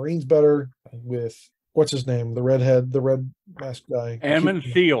to kill Marines better, with what's his name? The redhead, the red mask guy. Ammon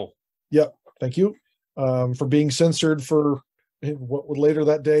Thiel. Yep. Thank you. For being censored for what would later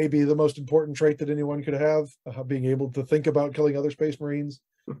that day be the most important trait that anyone could have, being able to think about killing other Space Marines.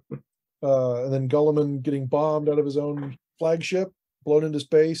 And then Guilliman getting bombed out of his own flagship, blown into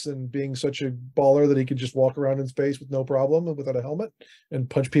space, and being such a baller that he could just walk around in space with no problem and without a helmet and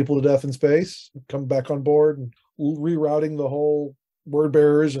punch people to death in space, come back on board and rerouting the whole word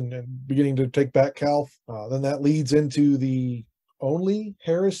bearers and beginning to take back Calth. Then that leads into the only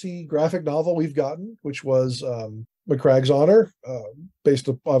Heresy graphic novel we've gotten, which was McCragg's Honor,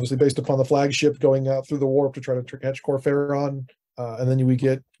 obviously based upon the flagship going out through the warp to try to catch Corferon. And then we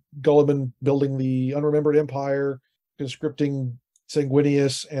get Guilliman building the Unremembered Empire, conscripting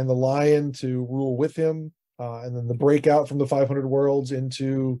Sanguinius and the Lion to rule with him, and then the breakout from the 500 worlds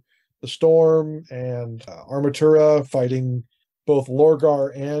into the Storm, and Armatura fighting both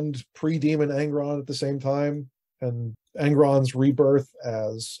Lorgar and pre-demon Angron at the same time, and Angron's rebirth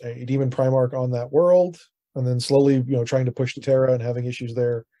as a demon Primarch on that world, and then slowly, trying to push to Terra and having issues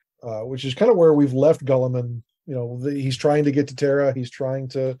there, which is kind of where we've left Guilliman. He's trying to get to Terra, he's trying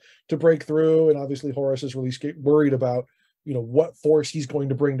to break through, and obviously Horus is really worried about what force he's going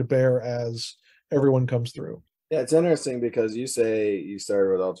to bring to bear as everyone comes through. Yeah, it's interesting because you say you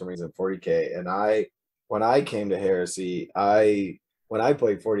started with Ultramarines at 40K, and when I came to Heresy, when I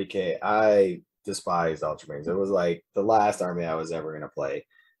played 40K, I despised Ultramarines. It was like the last army I was ever going to play.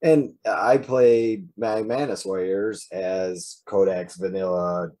 And I played Manus Warriors as Codex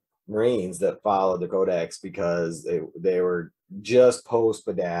vanilla Marines that followed the Codex because they were just post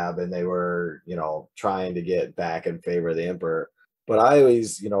Badab and they were, trying to get back in favor of the Emperor. But I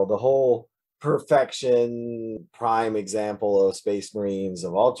always, the whole perfection prime example of Space Marines,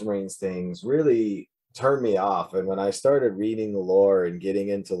 of Ultramarines things really turned me off. And when I started reading the lore and getting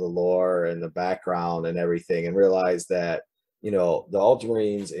into the lore and the background and everything, and realized that, the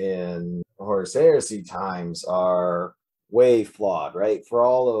Ultramarines in Horus Heresy times are way flawed, right? For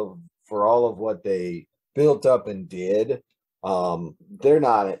all of what they built up and did, they're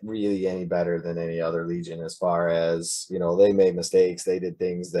not really any better than any other legion as far as, they made mistakes. They did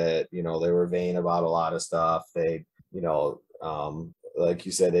things that, they were vain about a lot of stuff. They, like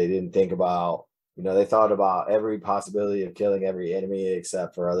you said, they didn't think about, they thought about every possibility of killing every enemy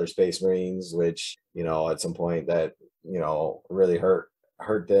except for other Space Marines, which, at some point that, really hurt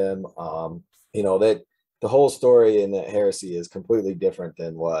them. That the whole story in the Heresy is completely different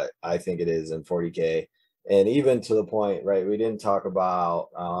than what I think it is in 40K. And even to the point, right, we didn't talk about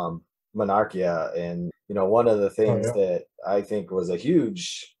Monarchia. And, one of the things that I think was a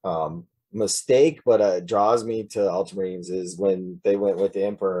huge mistake, but draws me to Ultramarines is when they went with the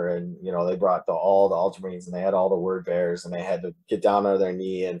Emperor and, they brought all the Ultramarines and they had all the word bearers and they had to get down on their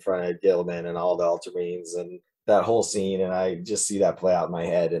knee in front of Guilliman and all the Ultramarines and that whole scene. And I just see that play out in my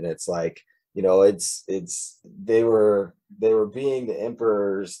head. And it's like, they were being the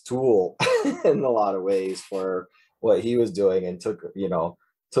Emperor's tool in a lot of ways for what he was doing, and took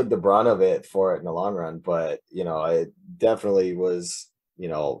the brunt of it for it in the long run. But it definitely was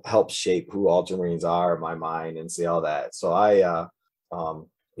helped shape who Ultramarines are in my mind and see all that. So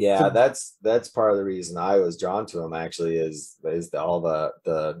that's part of the reason I was drawn to them, actually, is all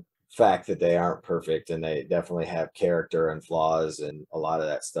the fact that they aren't perfect and they definitely have character and flaws and a lot of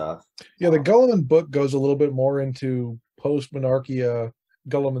that stuff. Yeah, the Guilliman book goes a little bit more into post Monarchia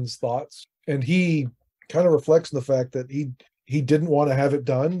Guilliman's thoughts, and he kind of reflects the fact that he didn't want to have it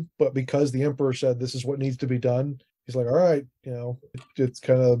done, but because the Emperor said this is what needs to be done, he's like, all right, it's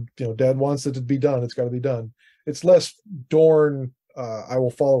kind of, Dad wants it to be done, it's got to be done. It's less Dorn, I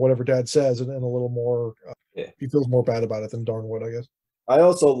will follow whatever Dad says, and a little more he feels more bad about it than Dorn would, I guess. I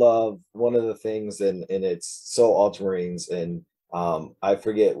also love one of the things, and it's so Ultramarines, and I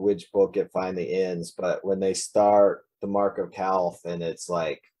forget which book it finally ends, but when they start the Mark of Calth and it's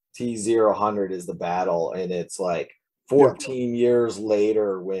like T-000 is the battle, and it's like 14 years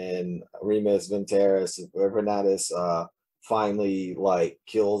later when Remus Venatus finally like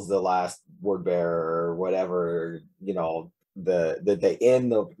kills the last word bearer or whatever, they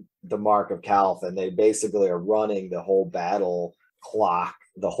end the Mark of Calth, and they basically are running the whole battle clock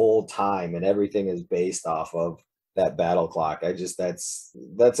the whole time, and everything is based off of that battle clock.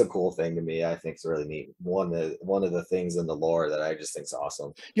 That's a cool thing to me. I think it's really neat. One of the things in the lore that I just think is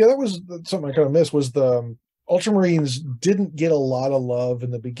awesome. Yeah, that was something I kind of missed, was the Ultramarines didn't get a lot of love in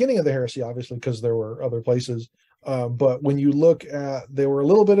the beginning of the Heresy, obviously, because there were other places. But when you look at, they were a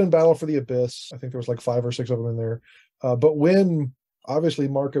little bit in Battle for the Abyss. I think there was like 5 or 6 of them in there. But when obviously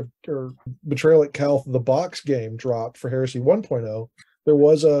Betrayal at Calth, the box game, dropped for Heresy 1.0, there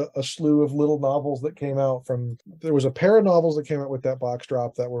was a slew of little novels that came out from. There was a pair of novels that came out with that box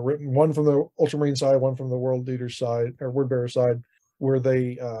drop that were written, one from the Ultramarine side, one from the World Leaders side or Word Bearer side, where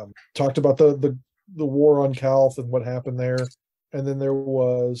they talked about the war on Calth and what happened there. And then there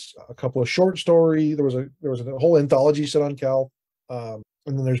was a couple of short story. There was a whole anthology set on Calth.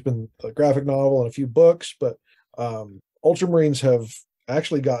 And then there's been a graphic novel and a few books, but Ultramarines have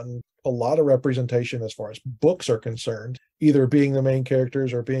actually gotten a lot of representation as far as books are concerned, either being the main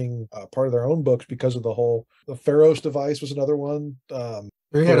characters or being part of their own books because of the Pharos device was another one.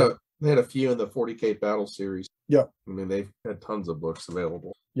 They had a few in the 40K battle series. Yeah. I mean, they've had tons of books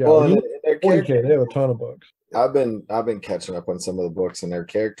available. Yeah, Well, when and you their 40K, they have a ton of books. I've been catching up on some of the books, and their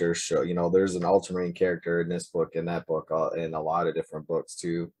characters show. There's an Ultramarine character in this book and that book, in a lot of different books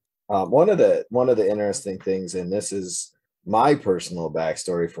too. One of the interesting things, and this is my personal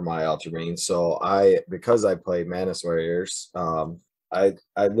backstory for my Ultramarine. So because I play Manus Warriors, I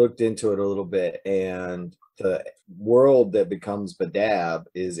looked into it a little bit, and the world that becomes Badab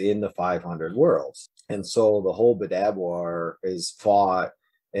is in the 500 worlds, and so the whole Badab War is fought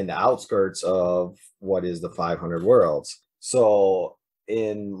in the outskirts of what is the 500 worlds. So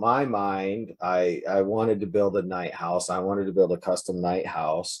in my mind, I wanted to build a night house. I wanted to build a custom night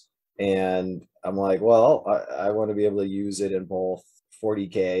house. And I'm like, well, I want to be able to use it in both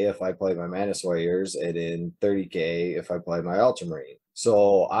 40K if I play my Manus Warriors and in 30K if I play my Ultramarine.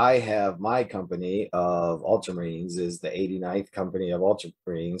 So I have my company of Ultramarines is the 89th company of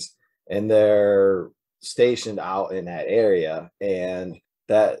Ultramarines, and they're stationed out in that area. And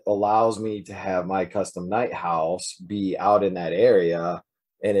that allows me to have my custom night house be out in that area.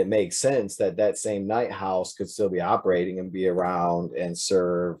 And it makes sense that same night house could still be operating and be around and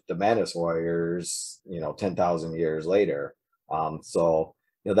serve the Manus Warriors, 10,000 years later. So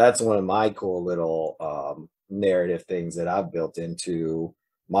that's one of my cool little narrative things that I've built into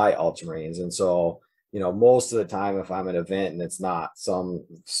my Ultramarines. And so, most of the time, if I'm at an event and it's not some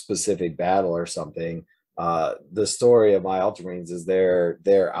specific battle or something, the story of my Ultramarines is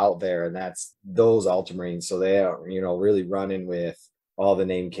they're out there, and that's those Ultramarines. So they are, really running with all the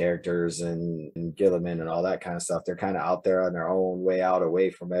named characters and Guilliman and all that kind of stuff. They're kind of out there on their own, way out, away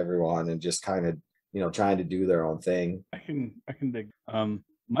from everyone, and just kind of, trying to do their own thing. I can dig.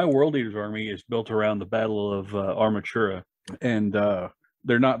 My World Eaters army is built around the Battle of Armatura, and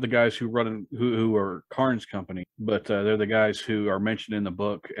they're not the guys who who are Karn's company, but they're the guys who are mentioned in the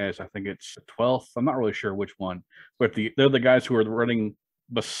book as, I think it's the 12th. I'm not really sure which one, but they're the guys who are running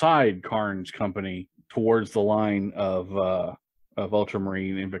beside Karn's company towards the line of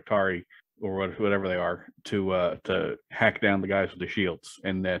Ultramarine and Victari, or whatever they are, to hack down the guys with the shields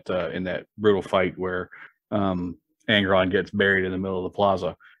in that brutal fight where Angron gets buried in the middle of the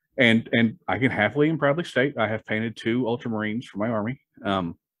plaza. And I can happily and proudly state I have painted 2 Ultramarines for my army.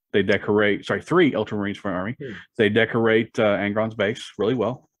 They decorate, 3 Ultramarines for my army. They decorate Angron's base really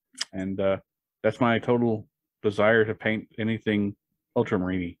well, and that's my total desire to paint anything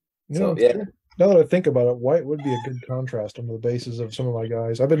Ultramarine-y. So yeah. Now that I think about it, white would be a good contrast on the bases of some of my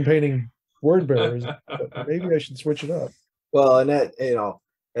guys. I've been painting Word Bearers, but maybe I should switch it up. Well, and that,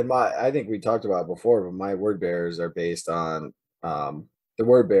 and I think we talked about it before, but my Word Bearers are based on the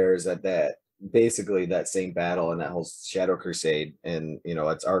Word Bearers that basically that same battle and that whole Shadow Crusade, and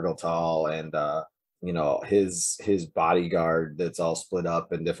it's Argotol and his bodyguard that's all split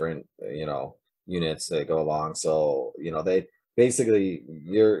up in different units that go along. So they basically,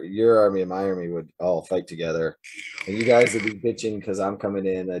 your army and my army would all fight together, and you guys would be bitching because I'm coming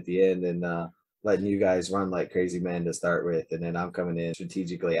in at the end and letting you guys run like crazy men to start with, and then I'm coming in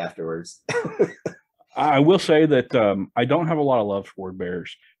strategically afterwards. I will say that I don't have a lot of love for Word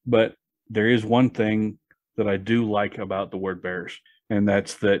Bearers, but there is one thing that I do like about the Word Bearers, and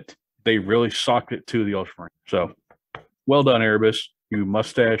that's that they really socked it to the Ultramarine. So, well done, Erebus, you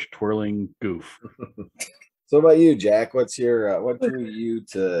mustache twirling goof. So about you, Jack? What drew you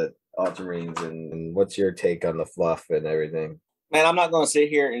to Ultramarines, and what's your take on the fluff and everything? Man, I'm not going to sit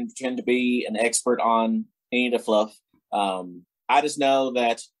here and pretend to be an expert on any of the fluff. I just know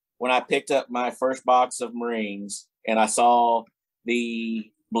that when I picked up my first box of Marines and I saw the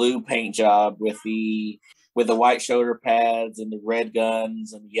blue paint job with the white shoulder pads and the red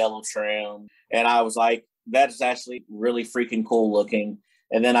guns and the yellow trim, and I was like, that is actually really freaking cool looking.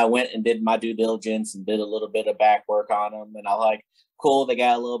 And then I went and did my due diligence and did a little bit of back work on them, and I like, cool, they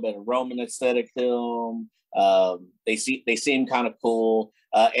got a little bit of Roman aesthetic to them. They seem kind of cool.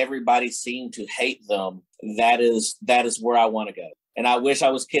 Everybody seemed to hate them. That is where I want to go. And I wish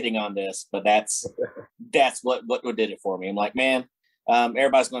I was kidding on this, but that's what did it for me. I'm like, man,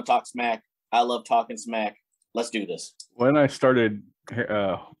 everybody's going to talk smack. I love talking smack. Let's do this. When I started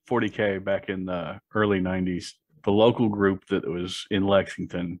 40K back in the early 90s, the local group that was in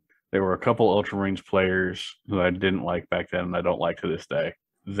Lexington, there were a couple Ultramarines players who I didn't like back then and I don't like to this day.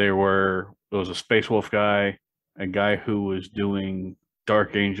 There was a Space Wolf guy, a guy who was doing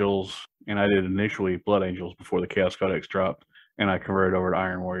Dark Angels, and I did initially Blood Angels before the Chaos Codex dropped, and I converted over to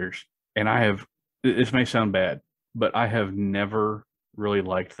Iron Warriors. And this may sound bad, but I have never really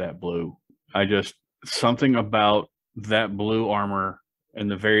liked that blue. Something about that blue armor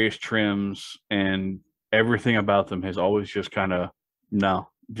and the various trims and everything about them has always just kind of,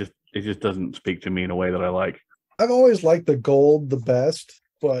 it just doesn't speak to me in a way that I like. I've always liked the gold the best,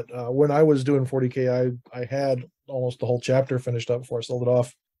 but when I was doing 40K, I had almost the whole chapter finished up before I sold it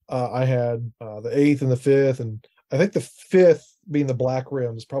off. I had the 8th and the 5th, and I think the 5th being the black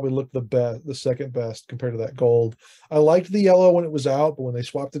rims probably looked the second best compared to that gold. I liked the yellow when it was out, but when they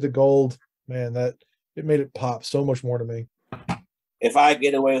swapped it to gold, man, it made it pop so much more to me. If I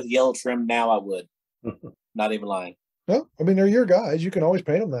get away with yellow trim now, I would. Not even lying. Well, I mean, they're your guys. You can always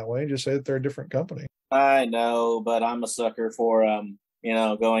paint them that way and just say that they're a different company. I know, but I'm a sucker for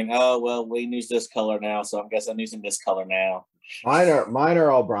going, oh well, we use this color now, so I guess I'm using this color now. Mine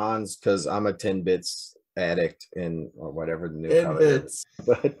are all bronze because I'm a 10 bits addict or whatever the new color is.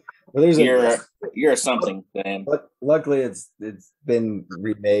 But there's you're something, Dan. But luckily it's been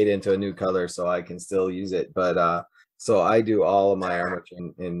remade into a new color, so I can still use it. But so I do all of my armor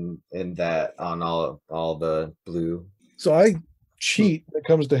in that on all the blue. So I cheat when it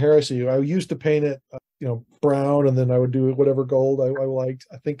comes to Heresy. I used to paint it, brown, and then I would do whatever gold I liked.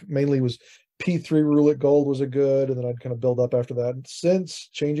 I think mainly was P3 Roulette gold was a good, and then I'd kind of build up after that. And since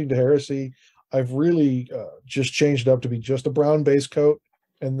changing to Heresy, I've really just changed it up to be just a brown base coat,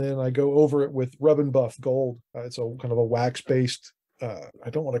 and then I go over it with Rub and Buff gold. It's a kind of a wax-based, I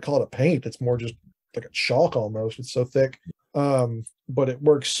don't want to call it a paint. It's more just like a chalk almost. It's so thick, but it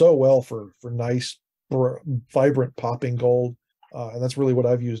works so well for nice, vibrant popping gold. And that's really what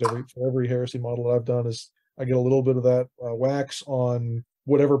I've used for every Heresy model that I've done is I get a little bit of that wax on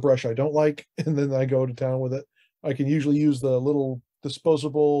whatever brush I don't like, and then I go to town with it. I can usually use the little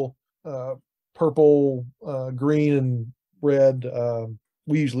disposable purple, green, and red.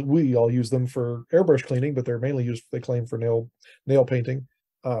 We all use them for airbrush cleaning, but they're mainly used, they claim, for nail painting.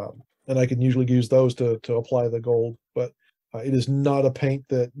 And I can usually use those to apply the gold, but it is not a paint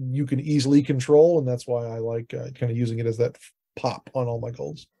that you can easily control, and that's why I like kind of using it as that pop on all my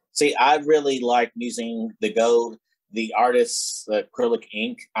golds. See, I really like using the gold, the artist's acrylic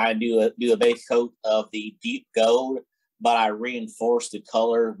ink. I do a base coat of the deep gold, but I reinforce the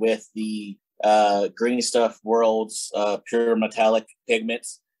color with the Green Stuff World's pure metallic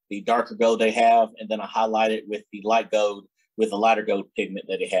pigments, the darker gold they have, and then I highlight it with the light gold with the lighter gold pigment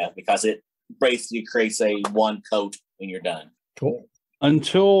that they have, because it basically creates a one coat when you're done. Cool.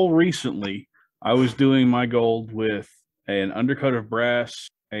 Until recently, I was doing my gold with an undercoat of brass,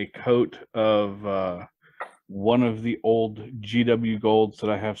 a coat of one of the old GW golds that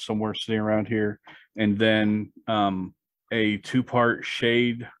I have somewhere sitting around here, and then a 2-part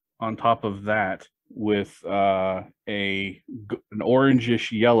shade on top of that with an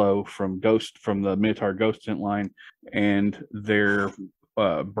orangish yellow from the Minotaur Ghost tint line, and their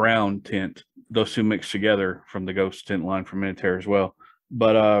brown tint. Those two mixed together from the Ghost tint line from Minotaur as well.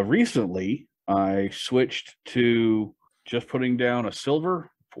 But recently I switched to just putting down a silver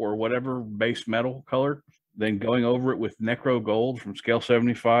for whatever base metal color, then going over it with Necro Gold from Scale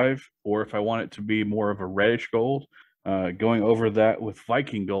 75, or if I want it to be more of a reddish gold, going over that with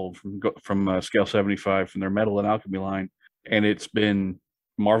Viking Gold from Scale 75 from their Metal and Alchemy line, and it's been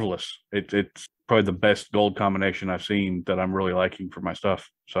marvelous. It's probably the best gold combination I've seen that I'm really liking for my stuff.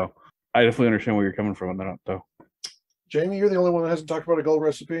 So I definitely understand where you're coming from on that, though. Jamie, you're the only one that hasn't talked about a gold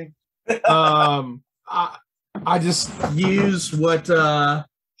recipe. I just use what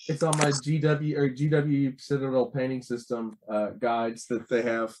it's on my GW Citadel painting system guides that they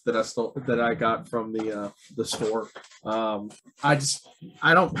have that I got from the store.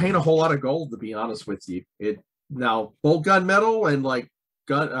 I don't paint a whole lot of gold, to be honest with you. Now bolt gun metal and like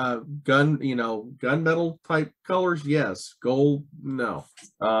gun metal type colors, yes. Gold, no.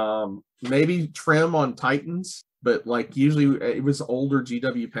 Maybe trim on Titans, but like usually it was older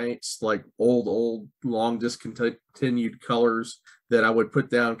GW paints, like old long discontinued colors that I would put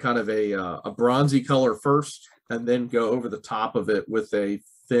down kind of a bronzy color first, and then go over the top of it with a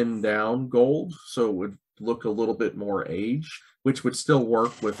thin down gold, so it would look a little bit more aged, which would still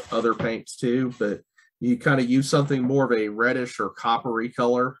work with other paints too, but you kind of use something more of a reddish or coppery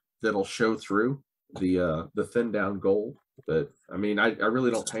color that'll show through the thin down gold. But I mean, I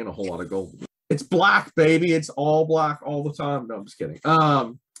really don't paint a whole lot of gold. It's black, baby. It's all black all the time. No, I'm just kidding.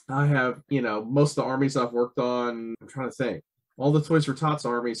 I have, most of the armies I've worked on, I'm trying to think. All the Toys for Tots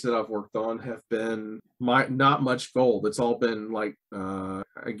armies that I've worked on have been not much gold. It's all been like,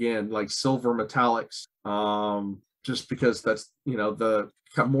 again, like silver metallics. Just because that's, the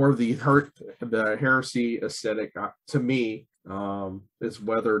more of the heresy aesthetic to me is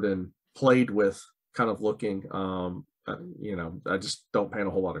weathered and played with kind of looking. I just don't paint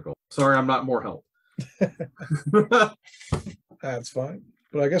a whole lot of gold. Sorry, I'm not more help. That's fine.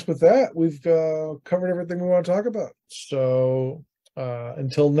 But I guess with that, we've covered everything we want to talk about. So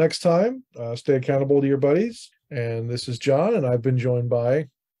until next time, stay accountable to your buddies. And this is John, and I've been joined by...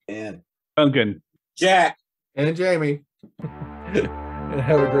 And Duncan. Jack. And Jamie. And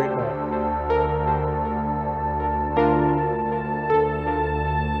have a great night.